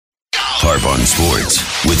Harp on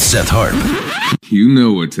Sports with Seth Harp. You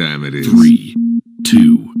know what time it is. 3,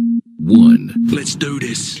 2, 1. Let's do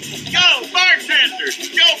this. Go, bartender!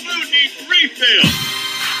 Your food needs refill!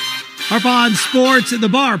 Harp on Sports at the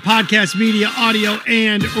Bar, podcast, media, audio,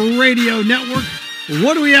 and radio network.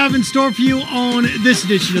 What do we have in store for you on this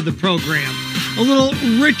edition of the program? A little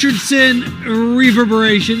Richardson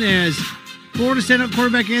reverberation as Florida standout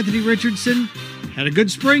quarterback Anthony Richardson had a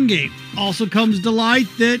good spring game. Also comes to light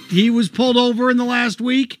that he was pulled over in the last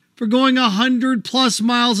week for going 100 plus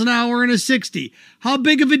miles an hour in a 60. How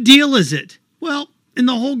big of a deal is it? Well, in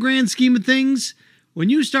the whole grand scheme of things, when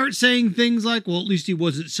you start saying things like, well, at least he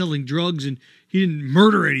wasn't selling drugs and he didn't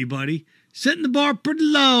murder anybody, setting the bar pretty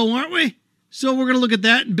low, aren't we? So we're going to look at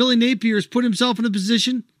that, and Billy Napier has put himself in a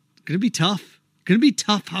position. It's going to be tough. Going to be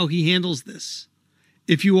tough how he handles this.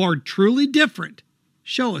 If you are truly different,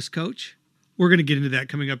 show us, Coach. We're going to get into that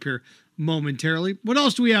coming up here momentarily. What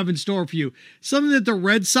else do we have in store for you? Something that the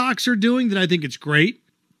Red Sox are doing that I think it's great.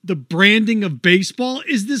 The branding of baseball.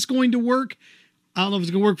 Is this going to work? I don't know if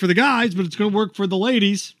it's going to work for the guys, but it's going to work for the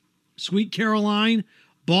ladies. Sweet Caroline,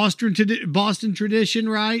 Boston tradition,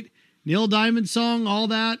 right? Neil Diamond song, all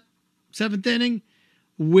that. Seventh inning.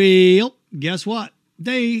 Well, guess what?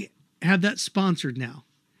 They have that sponsored now.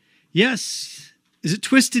 Yes. Is it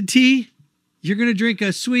Twisted Tea? You're going to drink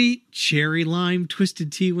a sweet cherry lime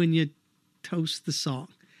twisted tea when you toast the song.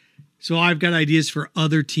 So I've got ideas for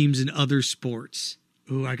other teams and other sports.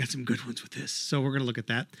 Ooh, I got some good ones with this. So we're going to look at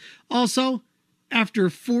that. Also, after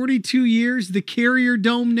 42 years, the Carrier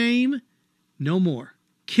Dome name, no more.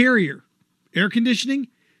 Carrier Air Conditioning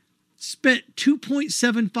spent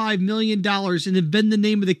 $2.75 million and have been the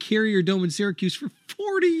name of the Carrier Dome in Syracuse for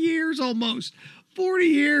 40 years almost. 40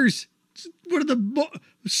 years. It's one of the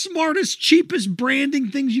smartest, cheapest branding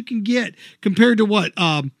things you can get compared to what?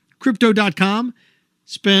 Crypto.com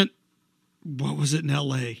spent, what was it in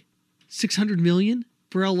LA? $600 million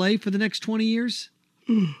for LA for the next 20 years?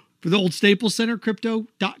 For the old Staples Center,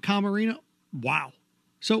 Crypto.com arena? Wow.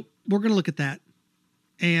 So we're going to look at that.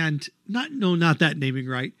 And not that naming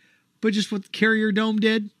right, but just what the Carrier Dome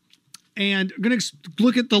did. And we're going to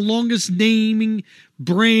look at the longest naming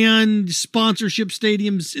brand sponsorship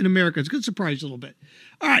stadiums in America. It's going to surprise you a little bit.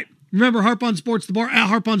 All right. Remember, Harp on Sports, the bar, at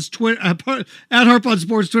Harp on Twitter, at Harp on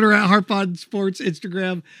Sports Twitter, at Harp on Sports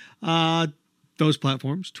Instagram. Those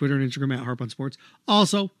platforms, Twitter and Instagram, at Harp on Sports.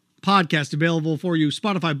 Also, podcast available for you,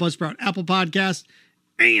 Spotify, Buzzsprout, Apple Podcasts,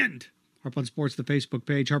 and Harp on Sports, the Facebook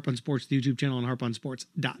page, Harp on Sports, the YouTube channel, and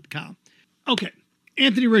harponsports.com. Okay.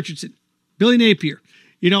 Anthony Richardson, Billy Napier.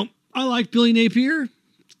 You know, I like Billy Napier.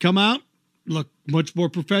 Come out, look much more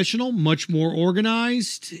professional, much more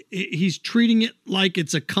organized. He's treating it like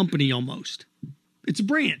it's a company almost. It's a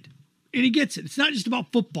brand, and he gets it. It's not just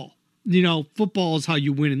about football. You know, football is how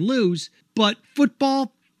you win and lose, but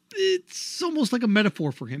football, it's almost like a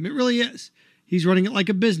metaphor for him. It really is. He's running it like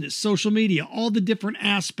a business, social media, all the different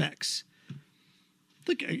aspects.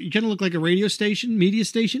 Look, you kind of look like a radio station, media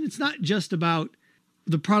station. It's not just about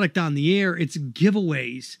the product on the air. It's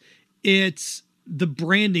giveaways. It's the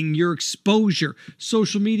branding, your exposure,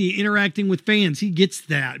 social media, interacting with fans. He gets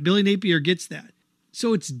that. Billy Napier gets that.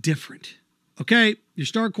 So it's different. Okay, your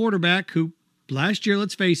star quarterback who last year,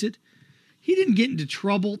 let's face it, he didn't get into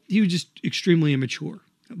trouble. He was just extremely immature.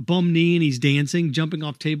 Bum knee and he's dancing, jumping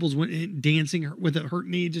off tables, dancing with a hurt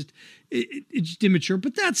knee. It's just immature.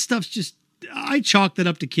 But that stuff's just, I chalk that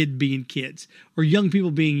up to kids being kids or young people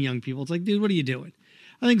being young people. It's like, dude, what are you doing?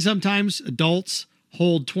 I think sometimes adults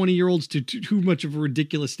hold 20-year-olds to too much of a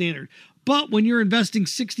ridiculous standard. But when you're investing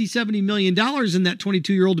 $60, $70 million in that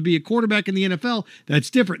 22-year-old to be a quarterback in the NFL, that's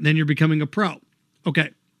different. Then you're becoming a pro.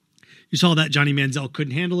 Okay. You saw that Johnny Manziel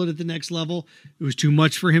couldn't handle it at the next level. It was too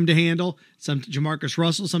much for him to handle. Some Jamarcus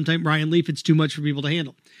Russell, sometimes Ryan Leaf, it's too much for people to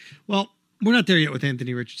handle. Well, we're not there yet with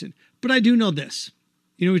Anthony Richardson. But I do know this.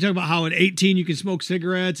 You know, we talk about how at 18 you can smoke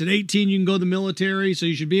cigarettes. At 18 you can go to the military, so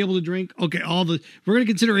you should be able to drink. Okay, we're going to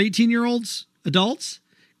consider 18-year-olds adults.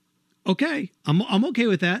 Okay, I'm okay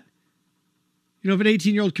with that. You know, if an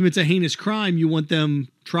 18-year-old commits a heinous crime, you want them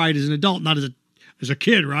tried as an adult, not as a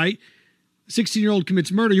kid, right? A 16-year-old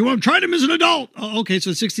commits murder, you want them tried him as an adult. Oh, okay,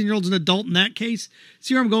 so a 16-year-old's an adult in that case.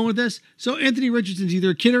 See where I'm going with this? So Anthony Richardson's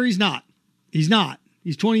either a kid or he's not. He's not.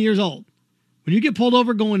 He's 20 years old. When you get pulled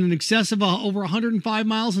over going in excess of over 105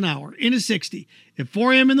 miles an hour in a 60 at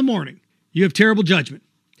 4 a.m. in the morning, you have terrible judgment.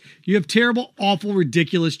 You have terrible, awful,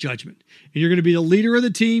 ridiculous judgment. And you're going to be the leader of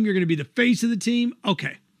the team. You're going to be the face of the team.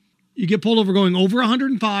 Okay. You get pulled over going over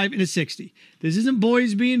 105 in a 60. This isn't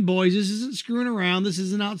boys being boys. This isn't screwing around. This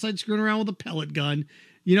isn't outside screwing around with a pellet gun.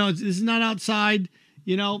 You know, this is not outside,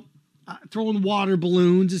 you know, throwing water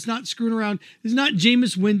balloons. It's not screwing around. It's not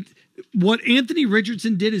Jameis Winston. What Anthony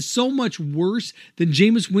Richardson did is so much worse than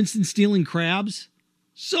Jameis Winston stealing crabs.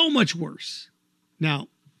 So much worse. Now,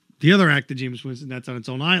 the other act of Jameis Winston, that's on its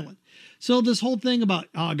own island. So this whole thing about,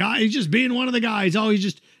 he's just being one of the guys. Oh,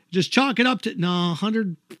 he's just chalk it up to,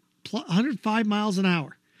 105 miles an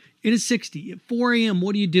hour in a 60 at 4 a.m.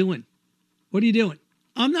 What are you doing? What are you doing?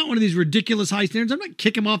 I'm not one of these ridiculous high standards. I'm not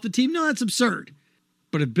kicking him off the team. No, that's absurd.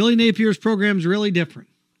 But if Billy Napier's program is really different,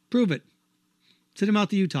 prove it. Sit him out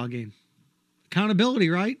the Utah game. Accountability,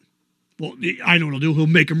 right? Well, I know what he'll do. He'll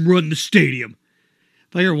make him run the stadium.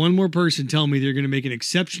 If I hear one more person tell me they're going to make an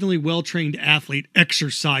exceptionally well-trained athlete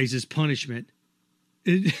exercise as punishment,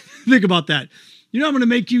 think about that. You know what I'm going to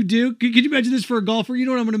make you do? Could you imagine this for a golfer? You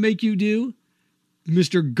know what I'm going to make you do,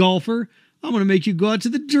 Mr. Golfer? I'm going to make you go out to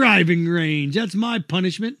the driving range. That's my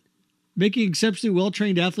punishment. Making exceptionally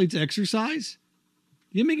well-trained athletes exercise?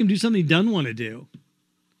 You make him do something he doesn't want to do.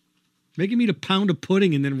 Make him eat a pound of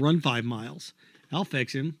pudding and then run 5 miles. I'll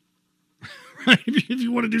fix him. Right? If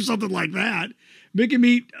you want to do something like that, make him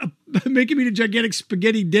eat a gigantic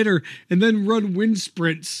spaghetti dinner and then run wind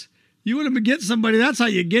sprints. You want him to get somebody, that's how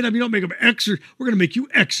you get him. You don't make him exercise. We're going to make you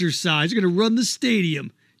exercise. You're going to run the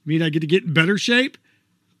stadium. You mean I get to get in better shape?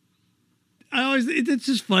 It's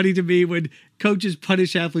just funny to me when coaches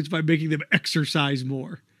punish athletes by making them exercise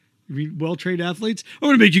more. You mean well-trained athletes? I'm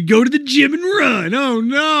going to make you go to the gym and run. Oh,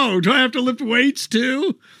 no. Do I have to lift weights,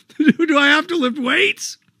 too? Do I have to lift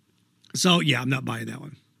weights? So, yeah, I'm not buying that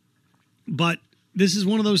one. But this is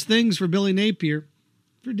one of those things for Billy Napier.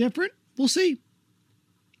 If you're different, we'll see.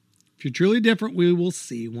 If you're truly different, we will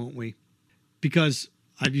see, won't we? Because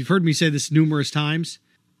you've heard me say this numerous times.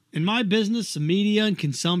 In my business, media and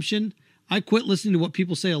consumption, I quit listening to what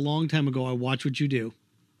people say a long time ago. I watch what you do.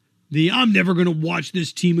 I'm never going to watch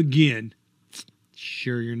this team again.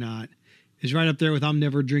 Sure you're not. It's right up there with I'm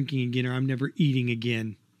never drinking again or I'm never eating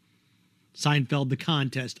again. Seinfeld, The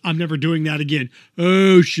Contest. I'm never doing that again.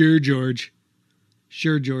 Oh, sure, George.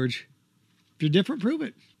 Sure, George. If you're different, prove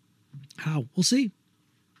it. How? We'll see.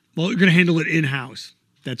 Well, you're going to handle it in-house.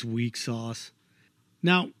 That's weak sauce.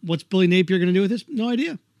 Now, what's Billy Napier going to do with this? No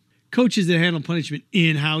idea. Coaches that handle punishment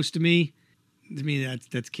in-house to me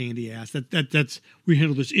that's candy ass. That's we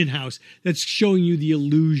handle this in-house. That's showing you the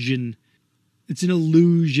illusion. It's an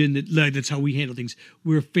illusion that's how we handle things.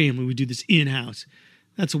 We're a family. We do this in-house.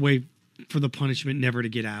 That's a way for the punishment never to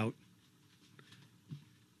get out.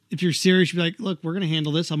 If you're serious, you'd be like, look, we're going to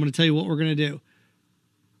handle this. I'm going to tell you what we're going to do.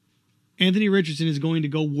 Anthony Richardson is going to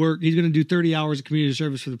go work. He's going to do 30 hours of community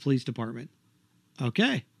service for the police department.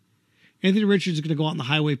 Okay. Anthony Richards is going to go out on the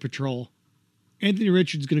highway patrol. Anthony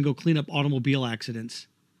Richards is going to go clean up automobile accidents.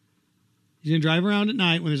 He's going to drive around at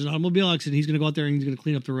night when there's an automobile accident. He's going to go out there and he's going to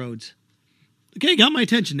clean up the roads. Okay, got my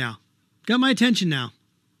attention now.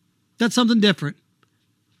 That's something different.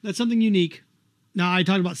 That's something unique. Now, I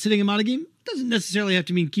talked about sitting him out of a game. It doesn't necessarily have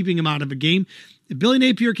to mean keeping him out of a game. If Billy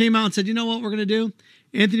Napier came out and said, you know what we're going to do?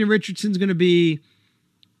 Anthony Richardson's going to be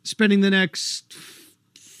spending the next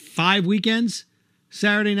 5 weekends,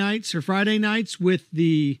 Saturday nights or Friday nights with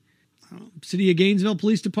the City of Gainesville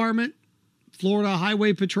Police Department, Florida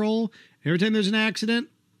Highway Patrol. Every time there's an accident,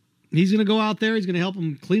 he's going to go out there. He's going to help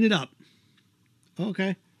them clean it up. Okay.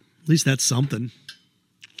 At least that's something.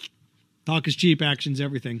 Talk is cheap. Action's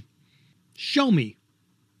everything. Show me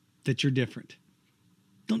that you're different.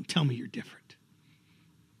 Don't tell me you're different.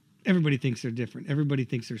 Everybody thinks they're different. Everybody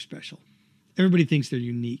thinks they're special. Everybody thinks they're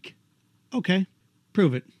unique. Okay.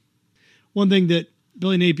 Prove it. One thing that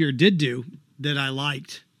Billy Napier did do that I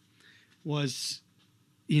liked was,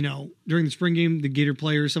 during the spring game, the Gator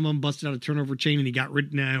players, some of them busted out a turnover chain and he got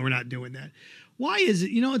rid. Nah, we're not doing that. Why is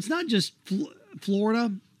it? It's not just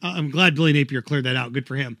Florida. I'm glad Billy Napier cleared that out. Good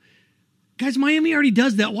for him. Guys, Miami already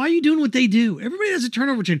does that. Why are you doing what they do? Everybody has a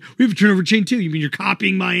turnover chain. We have a turnover chain too. You mean you're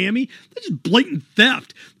copying Miami? That's just blatant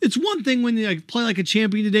theft. It's one thing when you play like a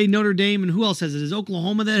champion today, Notre Dame, and who else has it? Is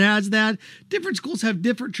Oklahoma that has that? Different schools have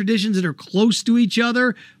different traditions that are close to each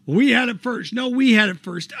other. We had it first. No, we had it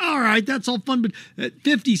first. All right, that's all fun, but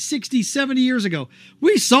 50, 60, 70 years ago,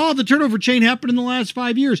 we saw the turnover chain happen in the last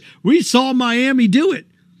 5 years. We saw Miami do it.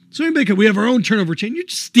 So we have our own turnover chain. You're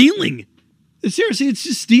just stealing. Seriously, it's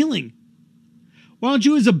just stealing. Why don't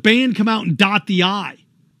you as a band come out and dot the I?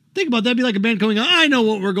 Think about that. It'd be like a band going, I know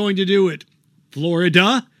what we're going to do at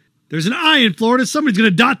Florida. There's an I in Florida. Somebody's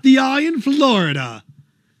going to dot the I in Florida.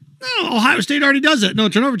 No, Ohio State already does it. No,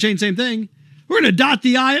 turnover chain, same thing. We're going to dot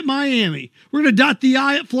the I at Miami. We're going to dot the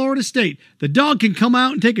I at Florida State. The dog can come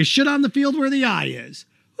out and take a shit on the field where the I is.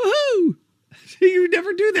 Woohoo! You would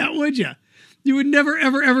never do that, would you? You would never,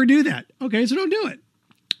 ever, ever do that. Okay, so don't do it.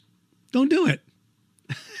 Don't do it.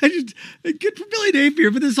 Good for Billy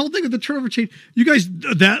Napier, but this whole thing with the turnover chain, you guys,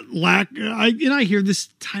 that lack, I hear this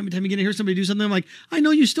time and time again, I hear somebody do something, I'm like, I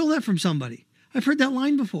know you stole that from somebody. I've heard that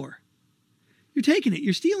line before. You're taking it,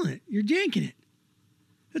 you're stealing it, you're janking it.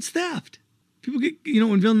 That's theft. People get,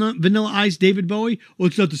 when Vanilla Ice, David Bowie,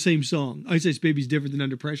 it's not the same song. Ice Ice Baby's different than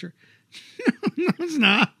Under Pressure. No, it's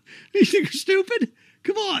not. You think you're stupid?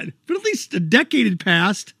 Come on. But at least a decade had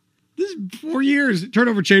passed. This is 4 years.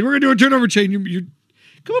 Turnover chain. We're going to do a turnover chain. You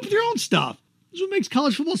come up with your own stuff. This is what makes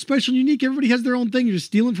college football special and unique. Everybody has their own thing. You're just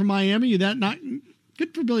stealing from Miami. You're that not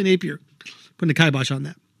good for Billy Napier. Putting the kibosh on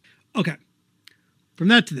that. Okay. From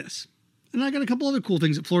that to this. And I got a couple other cool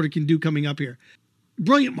things that Florida can do coming up here.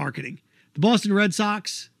 Brilliant marketing. The Boston Red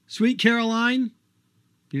Sox, Sweet Caroline,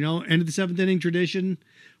 end of the seventh inning tradition.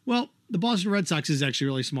 Well, the Boston Red Sox is actually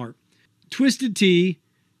really smart. Twisted Tea,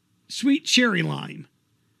 Sweet Cherry Lime.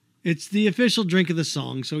 It's the official drink of the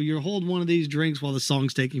song. So you hold one of these drinks while the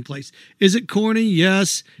song's taking place. Is it corny?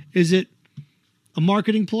 Yes. Is it a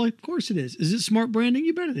marketing ploy? Of course it is. Is it smart branding?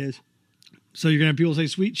 You bet it is. So you're going to have people say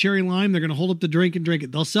Sweet Cherry Lime. They're going to hold up the drink and drink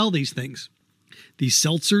it. They'll sell these things. These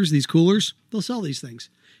seltzers, these coolers, they'll sell these things.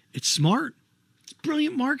 It's smart. It's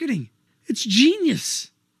brilliant marketing. It's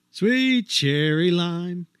genius. Sweet Cherry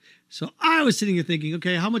Lime. So I was sitting here thinking,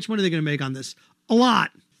 okay, how much money are they going to make on this? A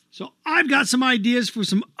lot. So I've got some ideas for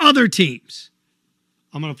some other teams.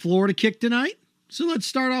 I'm on a Florida kick tonight. So let's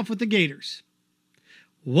start off with the Gators.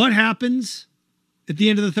 What happens at the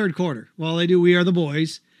end of the third quarter? Well, they do We Are the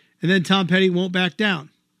Boys. And then Tom Petty won't back down.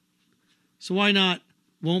 So why not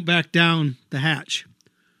won't back down the hatch?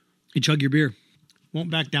 You chug your beer.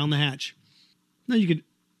 Won't back down the hatch. Now you could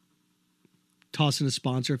toss in a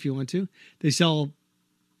sponsor if you want to. They sell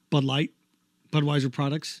Bud Light, Budweiser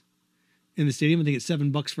products in the stadium. I think it's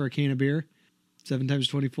 $7 for a can of beer. 7 times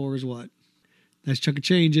 24 is what? Nice chunk of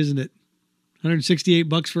change, isn't it?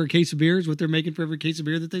 $168 for a case of beer is what they're making for every case of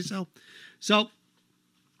beer that they sell. So,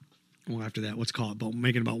 well, after that, what's called?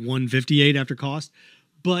 Making about $158 after cost.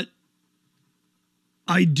 But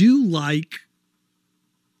I do like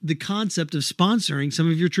the concept of sponsoring some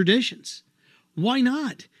of your traditions. Why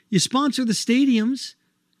not? You sponsor the stadiums.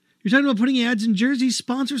 You're talking about putting ads in jerseys.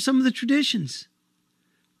 Sponsor some of the traditions.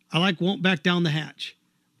 I like Won't Back Down the Hatch.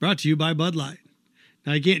 Brought to you by Bud Light.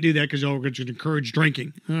 Now, you can't do that because we're going to encourage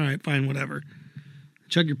drinking. All right, fine, whatever.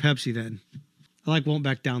 Chug your Pepsi then. I like Won't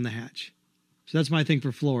Back Down the Hatch. So that's my thing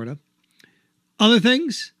for Florida. Other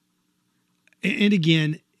things, and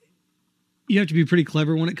again, you have to be pretty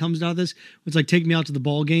clever when it comes out of this. It's like take me out to the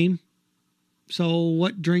ball game. So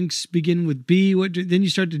what drinks begin with B? Then you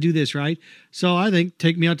start to do this, right? So I think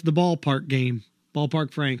take me out to the ballpark game.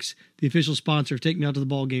 Ballpark Franks, the official sponsor of Take Me Out to the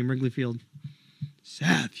Ball Game, Wrigley Field.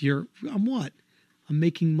 Seth, I'm what? I'm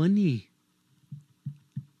making money.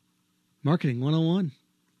 Marketing 101.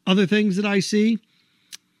 Other things that I see,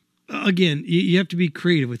 again, you have to be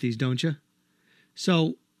creative with these, don't you?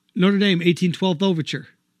 So Notre Dame 1812 Overture.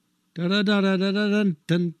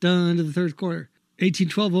 Da-da-da-da-da-da-dun-dun to the third quarter.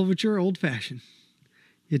 1812 Overture, old fashioned.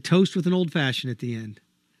 You toast with an old fashioned at the end.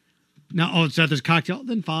 Now, it's not this cocktail,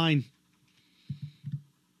 then fine.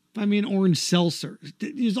 I mean, orange seltzer.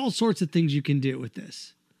 There's all sorts of things you can do with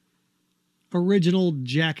this. Original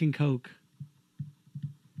Jack and Coke.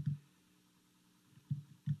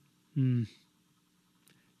 Does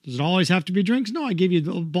it always have to be drinks? No, I gave you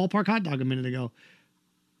the ballpark hot dog a minute ago.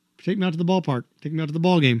 Take me out to the ballpark. Take me out to the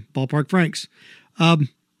ball game. Ballpark Franks.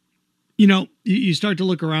 You start to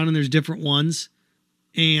look around and there's different ones.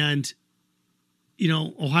 And,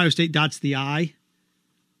 Ohio State dots the I.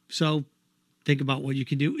 So think about what you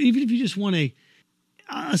can do. Even if you just want a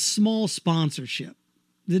small sponsorship.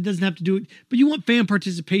 That doesn't have to do it. But you want fan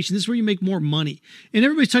participation. This is where you make more money. And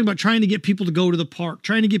everybody's talking about trying to get people to go to the park,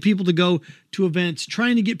 trying to get people to go to events,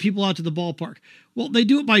 trying to get people out to the ballpark. Well, they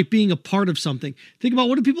do it by being a part of something. Think about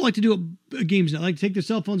what do people like to do at games now? They like to take their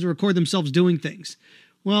cell phones and record themselves doing things.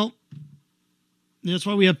 Well, that's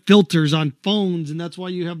why we have filters on phones, and that's why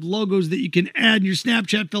you have logos that you can add in your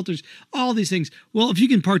Snapchat filters, all these things. Well, if you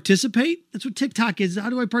can participate, that's what TikTok is.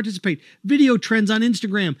 How do I participate? Video trends on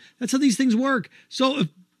Instagram. That's how these things work. So if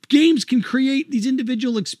games can create these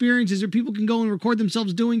individual experiences, or people can go and record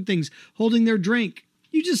themselves doing things, holding their drink.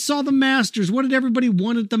 You just saw the Masters. What did everybody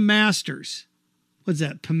want at the Masters? What's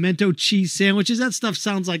that? Pimento cheese sandwiches? That stuff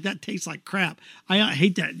sounds like, that tastes like crap. I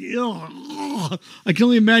hate that. Ugh. I can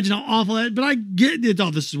only imagine how awful that is, but I get it.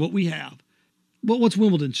 Oh, this is what we have. What's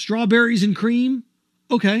Wimbledon? Strawberries and cream?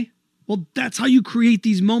 Okay. Well, that's how you create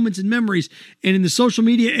these moments and memories. And in the social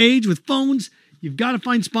media age with phones, you've got to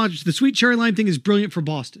find sponsors. The Sweet Cherry Lime thing is brilliant for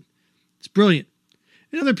Boston. It's brilliant.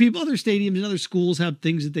 And other stadiums and other schools have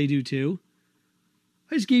things that they do too.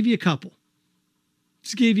 I just gave you a couple.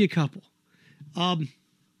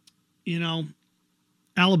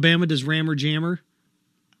 Alabama does Rammer Jammer.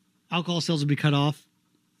 Alcohol sales will be cut off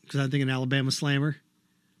because I'm thinking Alabama Slammer.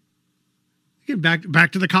 Again,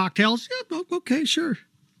 back to the cocktails. Yeah, okay, sure.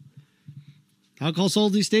 Alcohol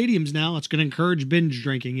sold these stadiums now. It's going to encourage binge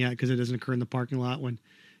drinking, because it doesn't occur in the parking lot when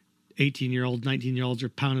 18-year-olds, 19-year-olds are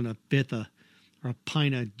pounding a fifth or a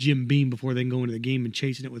pint of Jim Beam before they can go into the game and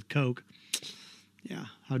chasing it with Coke. Yeah,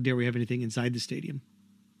 how dare we have anything inside the stadium?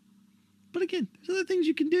 But again, there's other things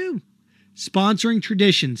you can do. Sponsoring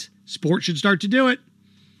traditions. Sports should start to do it.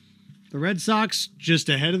 The Red Sox just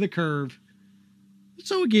ahead of the curve.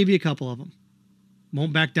 So we gave you a couple of them.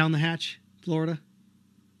 Won't back down the hatch, Florida.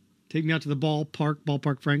 Take me out to the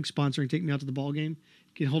ballpark Frank sponsoring. Take me out to the ball game.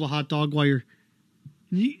 You can hold a hot dog while you're.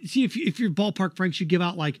 See if you're ballpark Franks, you give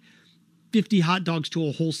out like 50 hot dogs to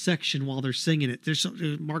a whole section while they're singing it. There's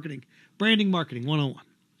some marketing, branding, marketing 101.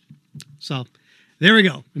 So there we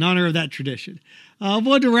go. In honor of that tradition, I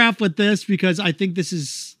wanted to wrap with this because I think this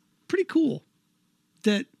is pretty cool.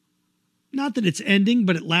 That not that it's ending,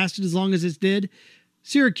 but it lasted as long as it did.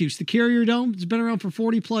 Syracuse, the Carrier Dome, it's been around for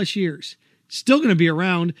 40 plus years. Still going to be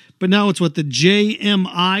around, but now it's what the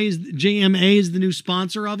JMA is the new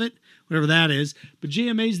sponsor of it, whatever that is. But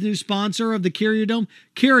JMA is the new sponsor of the Carrier Dome.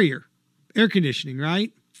 Carrier, air conditioning,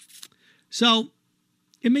 right? So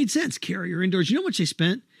it made sense. Carrier indoors. You know how much they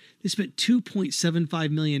spent? They spent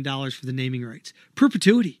 $2.75 million for the naming rights.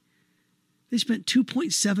 Perpetuity. They spent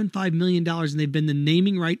 $2.75 million, and they've been the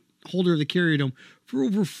naming right holder of the Carrier Dome for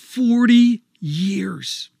over 40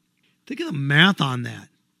 years. Think of the math on that.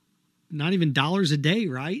 Not even dollars a day,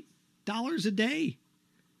 right? Dollars a day.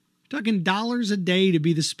 You're talking dollars a day to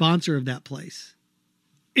be the sponsor of that place.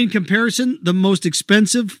 In comparison, the most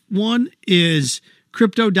expensive one is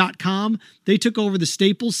Crypto.com. They took over the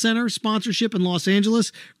Staples Center sponsorship in Los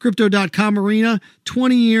Angeles. Crypto.com Arena,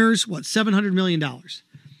 20 years, $700 million.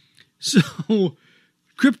 So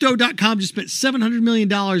Crypto.com just spent $700 million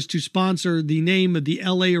to sponsor the name of the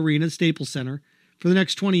LA Arena, Staples Center, for the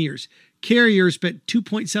next 20 years. Carrier spent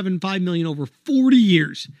 $2.75 million over 40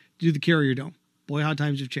 years to do the Carrier Dome. Boy, how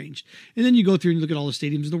times have changed. And then you go through and look at all the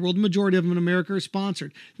stadiums in the world. The majority of them in America are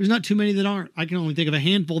sponsored. There's not too many that aren't. I can only think of a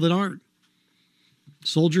handful that aren't.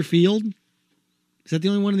 Soldier Field. Is that the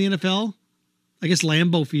only one in the NFL? I guess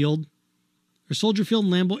Lambeau Field. Or Soldier Field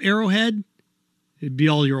and Lambeau. Arrowhead. It'd be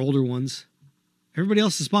all your older ones. Everybody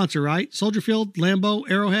else is a sponsor, right? Soldier Field, Lambeau,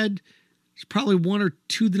 Arrowhead. There's probably one or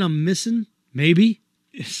two that I'm missing. Maybe.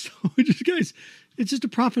 So guys, it's just a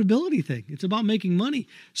profitability thing. It's about making money.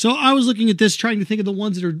 So I was looking at this, trying to think of the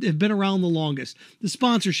ones that have been around the longest. The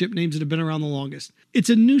sponsorship names that have been around the longest. It's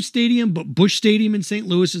a new stadium, but Busch Stadium in St.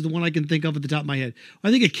 Louis is the one I can think of at the top of my head.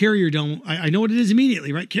 I think a Carrier Dome, I know what it is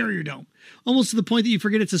immediately, right? Carrier Dome. Almost to the point that you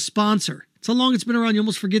forget it's a sponsor. It's how long it's been around, you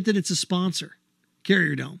almost forget that it's a sponsor.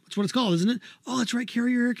 Carrier Dome. That's what it's called, isn't it? Oh, that's right.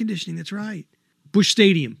 Carrier Air Conditioning. That's right. Busch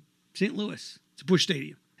Stadium, St. Louis. It's a Busch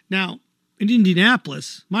Stadium. Now, in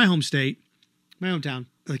Indianapolis, my home state, my hometown,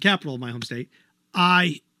 the capital of my home state,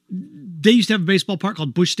 they used to have a baseball park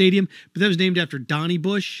called Busch Stadium, but that was named after Donnie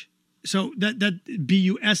Bush. So that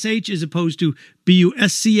B-U-S-H as opposed to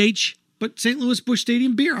B-U-S-C-H. But St. Louis Busch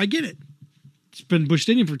Stadium beer, I get it. It's been Busch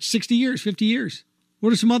Stadium for 60 years, 50 years.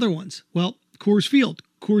 What are some other ones? Well, Coors Field.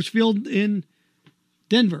 Coors Field in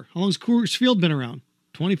Denver. How long has Coors Field been around?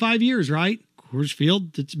 25 years, right? Coors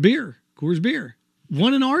Field, it's beer. Coors beer.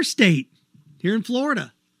 One in our state, here in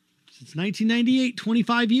Florida. Since 1998,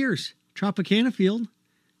 25 years. Tropicana Field.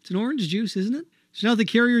 It's an orange juice, isn't it? So now the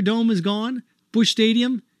Carrier Dome is gone. Busch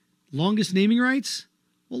Stadium, longest naming rights?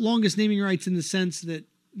 Well, longest naming rights in the sense that,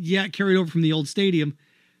 yeah, it carried over from the old stadium.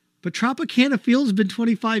 But Tropicana Field has been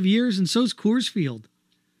 25 years, and so's Coors Field.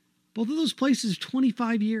 Both of those places,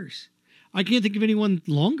 25 years. I can't think of anyone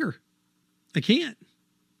longer. I can't.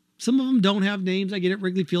 Some of them don't have names. I get it.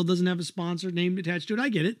 Wrigley Field doesn't have a sponsor name attached to it. I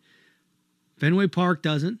get it. Fenway Park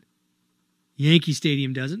doesn't. Yankee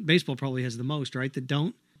Stadium doesn't. Baseball probably has the most, right, that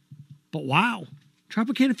don't. But wow.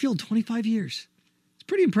 Tropicana Field, 25 years. It's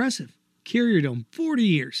pretty impressive. Carrier Dome, 40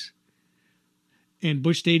 years. And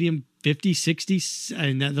Busch Stadium, 50, 60,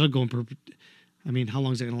 and that'll go in perpetuity. I mean, how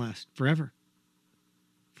long is that going to last? Forever.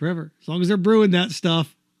 Forever. As long as they're brewing that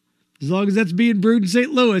stuff. As long as that's being brewed in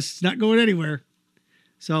St. Louis, it's not going anywhere.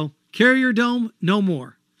 So, Carrier Dome, no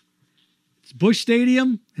more. It's Busch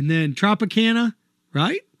Stadium, and then Tropicana,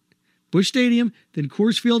 right? Busch Stadium, then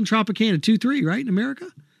Coors Field and Tropicana, 2-3, right, in America?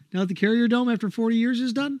 Now that the Carrier Dome after 40 years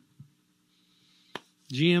is done?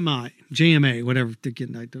 JMA, whatever.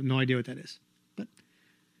 Again, I have no idea what that is. But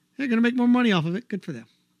They're going to make more money off of it. Good for them.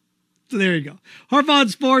 So there you go. Harp on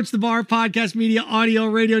Sports, the Bar Podcast Media Audio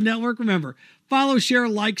Radio Network. Remember, follow, share,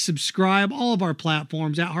 like, subscribe, all of our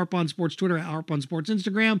platforms at Harp on Sports Twitter, at Harp on Sports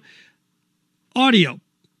Instagram. Audio,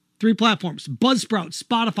 3 platforms: Buzzsprout,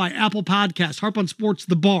 Spotify, Apple Podcasts, Harp on Sports,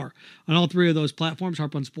 the Bar. On all 3 of those platforms,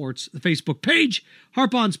 Harp on Sports, the Facebook page,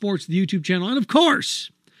 Harp on Sports, the YouTube channel, and of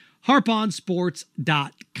course,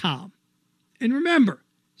 harponsports.com. And remember,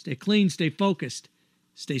 stay clean, stay focused,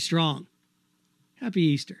 stay strong. Happy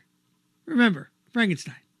Easter. Remember,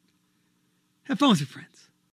 Frankenstein. Have fun with your friends.